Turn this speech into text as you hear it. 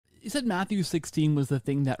said Matthew 16 was the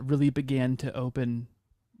thing that really began to open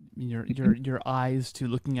your eyes to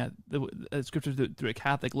looking at the scripture through a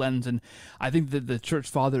Catholic lens, and I think that the apostolic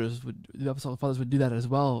fathers would do that as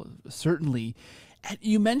well, certainly. And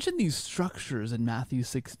you mentioned these structures in Matthew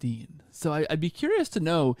 16, so I'd be curious to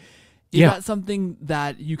know, is Yeah. that something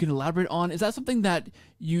that you can elaborate on? Is that something that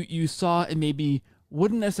you saw and maybe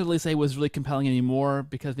wouldn't necessarily say was really compelling anymore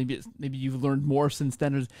because maybe you've learned more since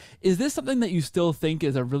then? Or is this something that you still think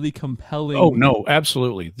is a really Oh, compelling? no,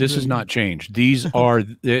 absolutely. This has not changed. These are,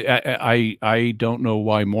 I don't know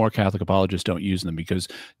why more Catholic apologists don't use them, because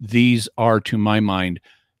these are, to my mind,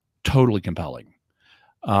 totally compelling.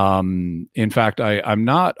 In fact, I'm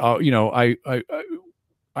not, I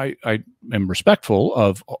am respectful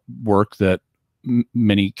of work that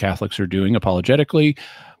many Catholics are doing apologetically.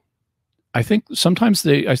 I think sometimes,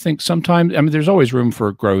 I mean, there's always room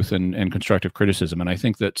for growth and constructive criticism. And I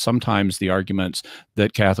think that sometimes the arguments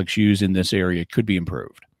that Catholics use in this area could be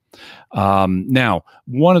improved. Now,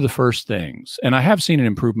 one of the first things, and I have seen an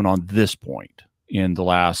improvement on this point in the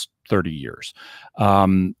last 30 years.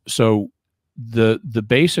 So the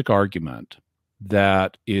basic argument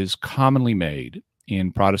that is commonly made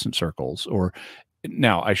in Protestant circles, or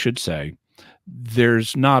now I should say,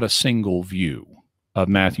 there's not a single view of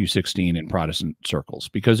Matthew 16 in Protestant circles,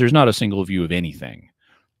 because there's not a single view of anything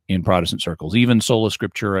in Protestant circles. Even sola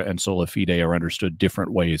scriptura and sola fide are understood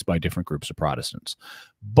different ways by different groups of Protestants.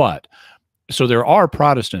 But so there are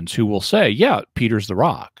Protestants who will say, yeah, Peter's the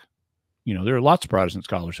rock. There are lots of Protestant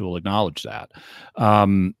scholars who will acknowledge that.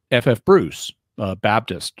 F. Bruce,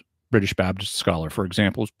 British Baptist scholar, for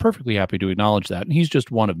example, is perfectly happy to acknowledge that. And he's just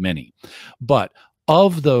one of many. But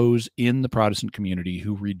of those in the Protestant community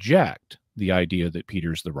who reject the idea that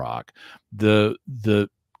Peter's the rock, the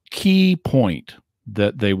key point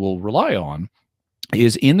that they will rely on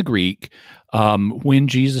is in the Greek. When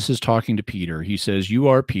Jesus is talking to Peter, he says, "You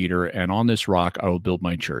are Peter, and on this rock I will build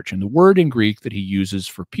my church." And the word in Greek that he uses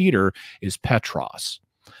for Peter is Petros,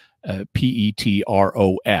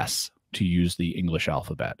 Petros, to use the English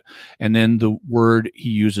alphabet. And then the word he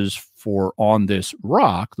uses for on this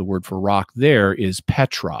rock, the word for rock there is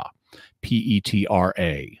Petra, Petra,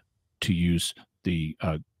 to use the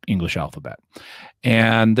English alphabet.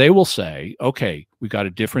 And they will say, okay, we got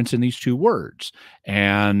a difference in these two words.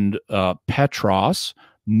 And Petros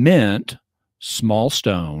meant small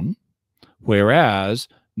stone, whereas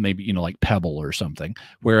maybe, like pebble or something,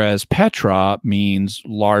 whereas Petra means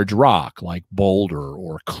large rock, like boulder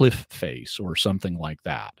or cliff face or something like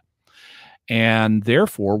that. And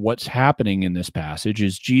therefore, what's happening in this passage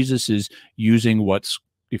is Jesus is using what's,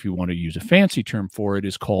 if you want to use a fancy term for it,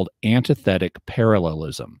 is called antithetic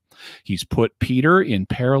parallelism. He's put Peter in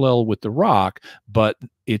parallel with the rock, but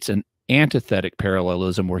it's an antithetic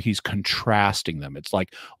parallelism where he's contrasting them. It's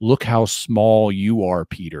like, look how small you are,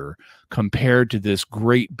 Peter, compared to this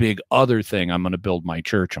great big other thing I'm going to build my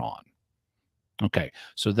church on. Okay,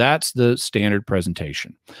 so that's the standard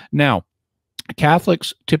presentation. Now,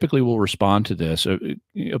 Catholics typically will respond to this,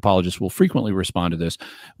 apologists will frequently respond to this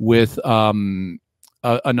with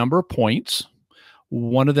a number of points.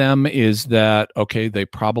 One of them is that, okay, they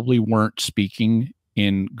probably weren't speaking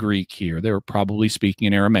in Greek here. They were probably speaking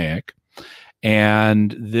in Aramaic.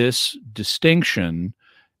 And this distinction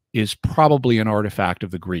is probably an artifact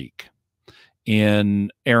of the Greek.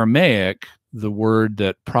 In Aramaic, the word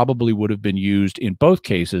that probably would have been used in both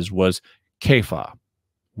cases was Kepha,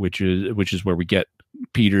 which is where we get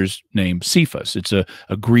Peter's name Cephas. It's a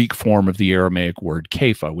Greek form of the Aramaic word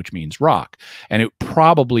Kepha, which means rock. And it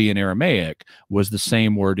probably in Aramaic was the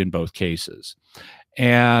same word in both cases.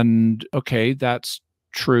 And okay, that's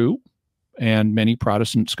true. And many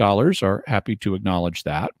Protestant scholars are happy to acknowledge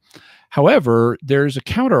that. However, there's a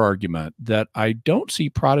counter argument that I don't see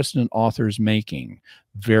Protestant authors making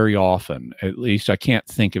very often. At least I can't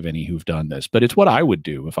think of any who've done this, but it's what I would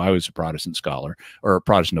do if I was a Protestant scholar or a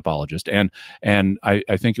Protestant apologist. And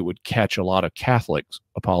I think it would catch a lot of Catholic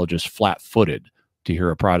apologists flat-footed to hear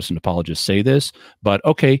a Protestant apologist say this. But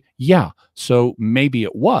okay, yeah, so maybe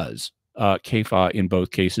it was Kepha in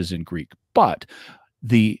both cases in Greek, but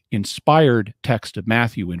the inspired text of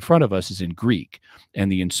Matthew in front of us is in Greek,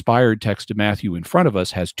 and the inspired text of Matthew in front of us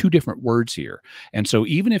has two different words here. And so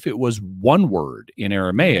even if it was one word in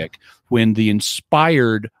Aramaic, when the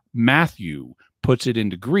inspired Matthew puts it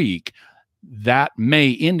into Greek, that may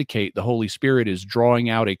indicate the Holy Spirit is drawing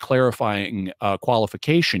out a clarifying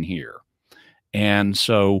qualification here. And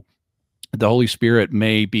so the Holy Spirit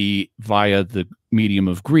may be via the medium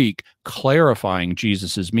of Greek clarifying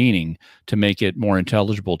Jesus's meaning to make it more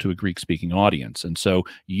intelligible to a Greek-speaking audience. And so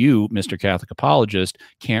you, Mr. Catholic Apologist,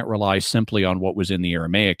 can't rely simply on what was in the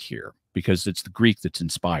Aramaic here, because it's the Greek that's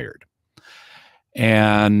inspired.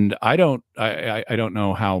 And I don't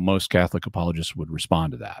know how most Catholic apologists would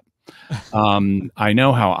respond to that. I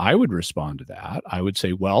know how I would respond to that. I would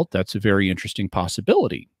say, well, that's a very interesting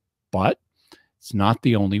possibility, but it's not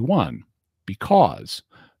the only one. Because,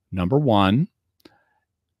 number one,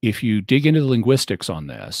 if you dig into the linguistics on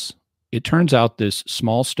this, it turns out this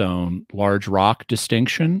small stone, large rock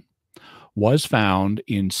distinction was found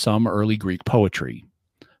in some early Greek poetry,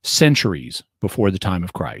 centuries before the time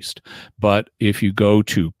of Christ. But if you go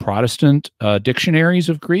to Protestant dictionaries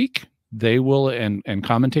of Greek, they will, and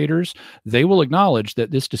commentators, they will acknowledge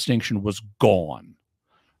that this distinction was gone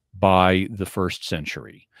by the first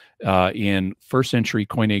century. In first century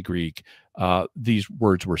Koine Greek, these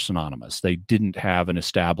words were synonymous. They didn't have an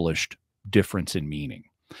established difference in meaning.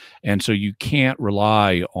 And so you can't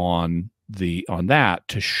rely on that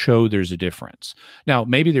to show there's a difference. Now,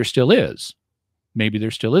 maybe there still is. Maybe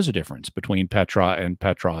there still is a difference between Petra and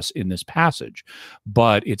Petros in this passage,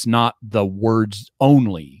 but it's not the words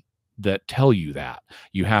only that tell you that.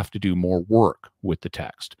 You have to do more work with the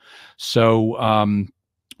text. So,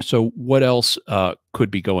 so what else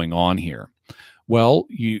could be going on here? Well,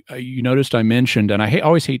 you noticed I mentioned, and I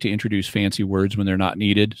always hate to introduce fancy words when they're not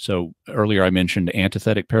needed. So earlier I mentioned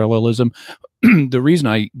antithetic parallelism. The reason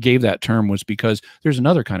I gave that term was because there's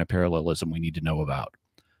another kind of parallelism we need to know about.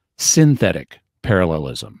 Synthetic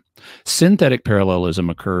parallelism. Synthetic parallelism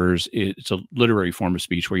occurs, it's a literary form of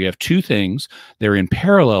speech where you have two things, they're in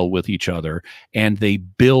parallel with each other, and they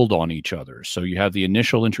build on each other. So you have the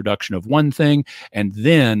initial introduction of one thing, and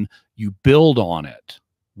then you build on it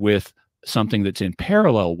with something that's in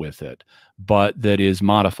parallel with it, but that is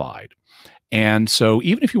modified. And so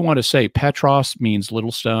even if you want to say Petros means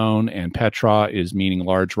little stone and Petra is meaning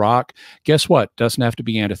large rock, guess what? Doesn't have to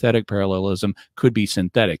be antithetic parallelism, could be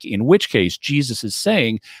synthetic, in which case Jesus is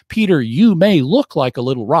saying, Peter, you may look like a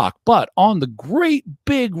little rock, but on the great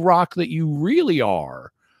big rock that you really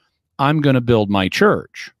are, I'm going to build my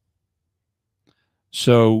church.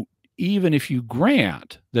 So even if you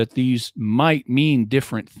grant that these might mean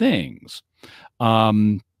different things,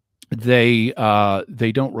 they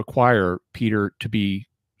don't require Peter to be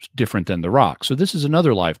different than the rock. So this is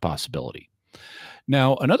another live possibility.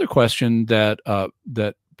 Now, another question that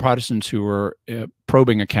that Protestants who are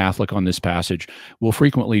probing a Catholic on this passage will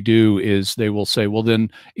frequently do is they will say, well, then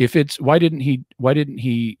if it's why didn't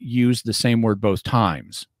he use the same word both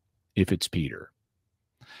times if it's Peter?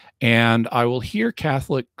 And I will hear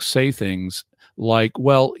Catholics say things like,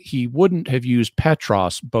 well, he wouldn't have used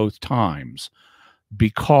Petros both times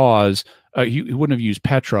because he wouldn't have used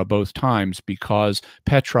Petra both times because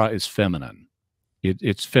Petra is feminine.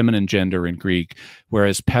 It's feminine gender in Greek,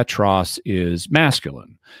 whereas Petros is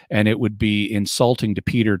masculine. And it would be insulting to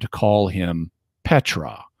Peter to call him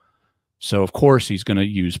Petra. So, of course, he's going to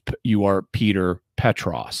use, you are Peter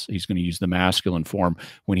Petros. He's going to use the masculine form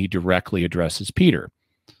when he directly addresses Peter.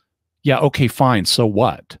 Yeah, okay, fine. So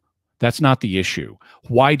what? That's not the issue.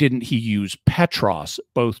 Why didn't he use Petros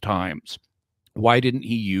both times? Why didn't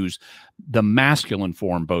he use the masculine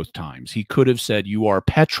form both times? He could have said, you are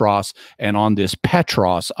Petros, and on this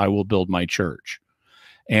Petros, I will build my church.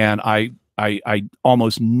 And I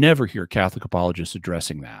almost never hear Catholic apologists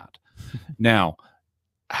addressing that. Now,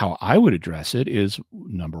 how I would address it is,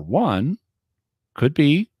 number one, could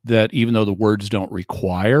be that even though the words don't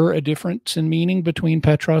require a difference in meaning between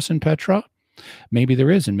Petros and Petra, maybe there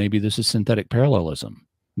is, and maybe this is synthetic parallelism.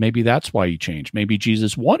 Maybe that's why he changed. Maybe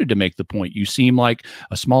Jesus wanted to make the point, you seem like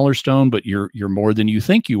a smaller stone, but you're more than you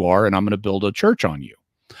think you are, and I'm going to build a church on you.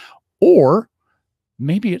 Or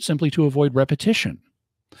maybe it's simply to avoid repetition.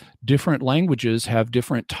 Different languages have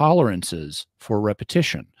different tolerances for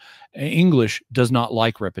repetition. English does not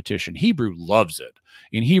like repetition. Hebrew loves it.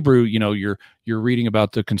 In Hebrew, you know, you're reading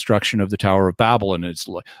about the construction of the Tower of Babel, and it's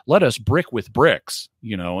like, let us brick with bricks,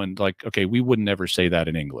 you know, and like, okay, we wouldn't ever say that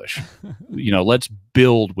in English. You know, let's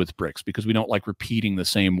build with bricks, because we don't like repeating the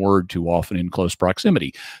same word too often in close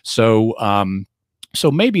proximity. So,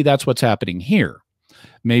 so maybe that's what's happening here.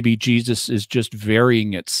 Maybe Jesus is just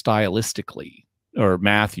varying it stylistically, or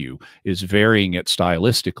Matthew is varying it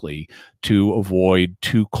stylistically to avoid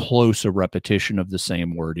too close a repetition of the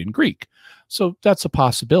same word in Greek. So that's a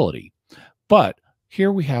possibility. But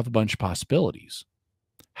here we have a bunch of possibilities.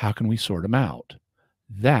 How can we sort them out?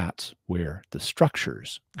 That's where the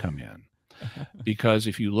structures come in. Because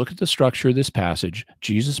if you look at the structure of this passage,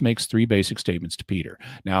 Jesus makes three basic statements to Peter.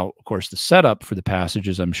 Now, of course, the setup for the passage,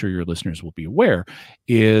 as I'm sure your listeners will be aware,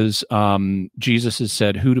 is Jesus has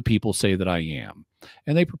said, "Who do people say that I am?"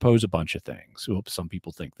 And they propose a bunch of things. Well, some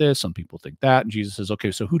people think this, some people think that. And Jesus says,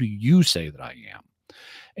 "Okay, so who do you say that I am?"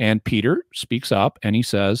 And Peter speaks up and he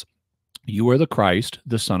says, "You are the Christ,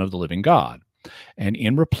 the Son of the living God." And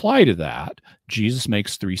in reply to that, Jesus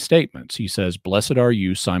makes three statements. He says, "Blessed are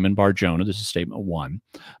you, Simon Bar-Jonah." This is statement one.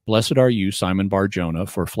 "Blessed are you, Simon Bar-Jonah,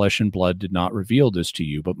 for flesh and blood did not reveal this to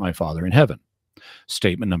you, but my Father in heaven."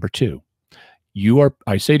 Statement number two,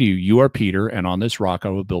 I say to you, you are Peter, and on this rock I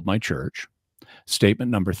will build my church.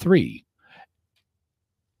 Statement number three,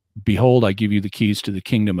 "Behold, I give you the keys to the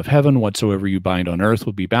kingdom of heaven. Whatsoever you bind on earth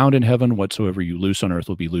will be bound in heaven. Whatsoever you loose on earth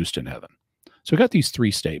will be loosed in heaven." So we got these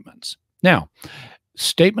three statements. Now,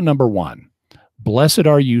 statement number one, "Blessed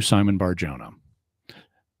are you, Simon Bar-Jonah."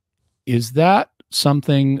 Is that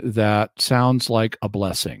something that sounds like a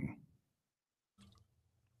blessing?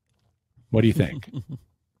 What do you think?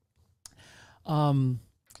 Telling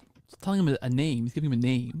him a name. He's giving him a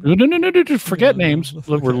name. No. Forget names.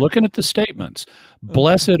 Look, we're looking at the statements.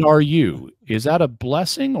 "Blessed are you." Is that a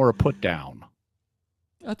blessing or a put down?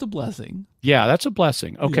 That's a blessing. Yeah, that's a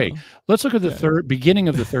blessing. Okay, let's look at the beginning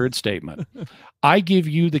of the third statement. "I give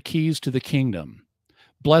you the keys to the kingdom."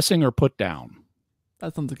 Blessing or put down?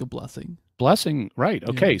 That sounds like a blessing. Blessing, right.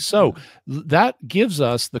 Okay, so that gives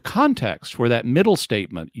us the context for that middle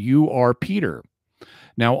statement, "You are Peter."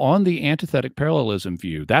 Now, on the antithetic parallelism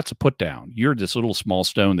view, that's a put down. You're this little small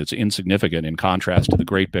stone that's insignificant in contrast to the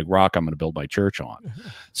great big rock I'm going to build my church on.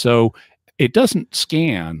 So it doesn't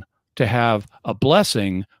scan to have a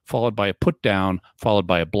blessing followed by a put down followed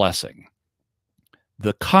by a blessing.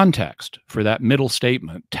 The context for that middle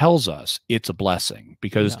statement tells us it's a blessing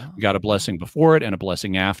because we got a blessing before it and a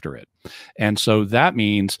blessing after it. And so that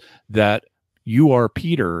means that "You are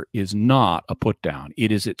Peter" is not a put down.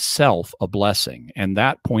 It is itself a blessing. And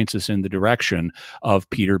that points us in the direction of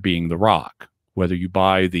Peter being the rock. Whether you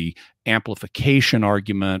buy the amplification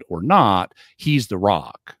argument or not, he's the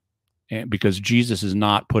rock. And because Jesus is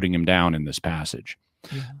not putting him down in this passage.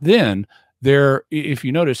 Then if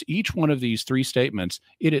you notice, each one of these three statements,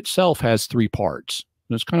 it itself has three parts.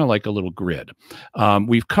 It's kind of like a little grid.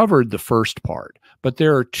 We've covered the first part, but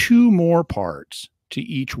there are two more parts to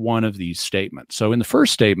each one of these statements. So in the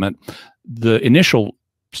first statement, the initial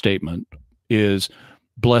statement is,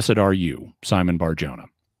 "Blessed are you, Simon Bar-Jonah."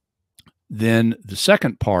 Then the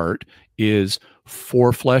second part is,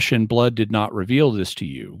 "For flesh and blood did not reveal this to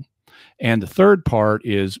you." And the third part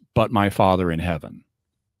is, "But my Father in heaven."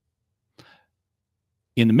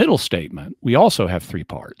 In the middle statement, we also have three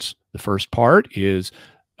parts. The first part is,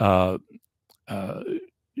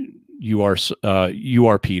 you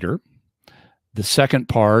are Peter." The second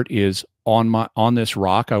part is, on this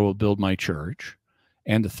rock I will build my church."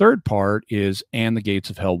 And the third part is, "And the gates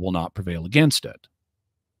of hell will not prevail against it."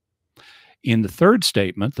 In the third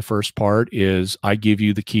statement, the first part is, "I give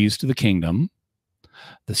you the keys to the kingdom."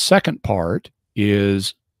 The second part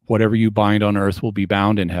is, "Whatever you bind on earth will be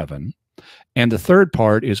bound in heaven." And the third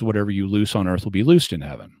part is, "Whatever you loose on earth will be loosed in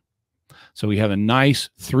heaven." So we have a nice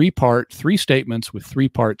three statements with three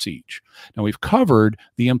parts each. Now we've covered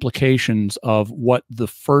the implications of what the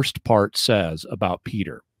first part says about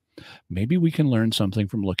Peter. Maybe we can learn something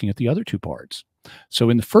from looking at the other two parts. So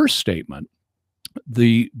in the first statement,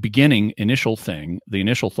 the initial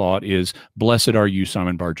thought is, "Blessed are you,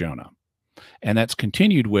 Simon Bar-Jonah." And that's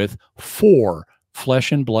continued with, "For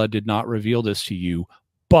flesh and blood did not reveal this to you,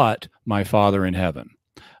 but my Father in heaven."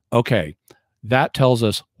 Okay, that tells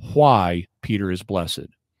us why Peter is blessed.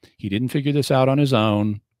 He didn't figure this out on his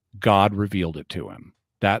own. God revealed it to him.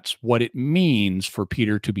 That's what it means for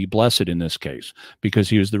Peter to be blessed in this case, because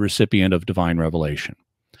he was the recipient of divine revelation.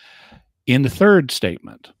 In the third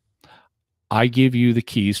statement, "I give you the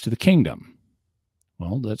keys to the kingdom."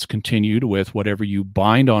 Well, that's continued with, "Whatever you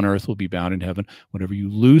bind on earth will be bound in heaven. Whatever you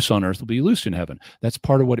loose on earth will be loosed in heaven." That's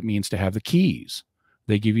part of what it means to have the keys.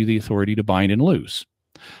 They give you the authority to bind and loose.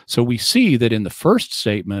 So we see that in the first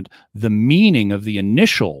statement, the meaning of the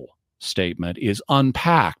initial statement is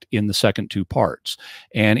unpacked in the second two parts.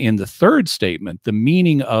 And in the third statement, the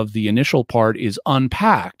meaning of the initial part is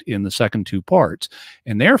unpacked in the second two parts.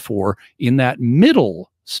 And therefore, in that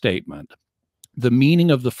middle statement, the meaning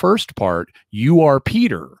of the first part, "You are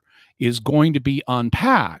Peter," is going to be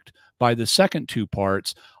unpacked by the second two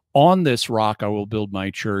parts, "On this rock I will build my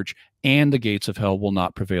church, and the gates of hell will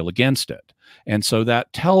not prevail against it." And so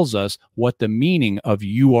that tells us what the meaning of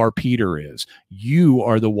 "You are Peter" is. You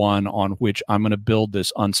are the one on which I'm going to build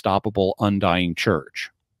this unstoppable, undying church.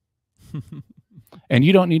 And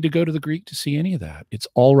you don't need to go to the Greek to see any of that. It's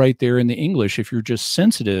all right there in the English if you're just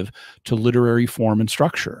sensitive to literary form and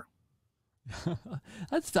structure.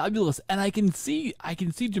 That's fabulous. And I can see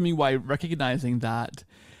Jimmy why recognizing that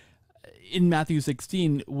in Matthew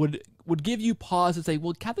 16 would give you pause to say,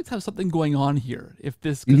 well, Catholics have something going on here. If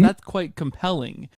this, because that's quite compelling.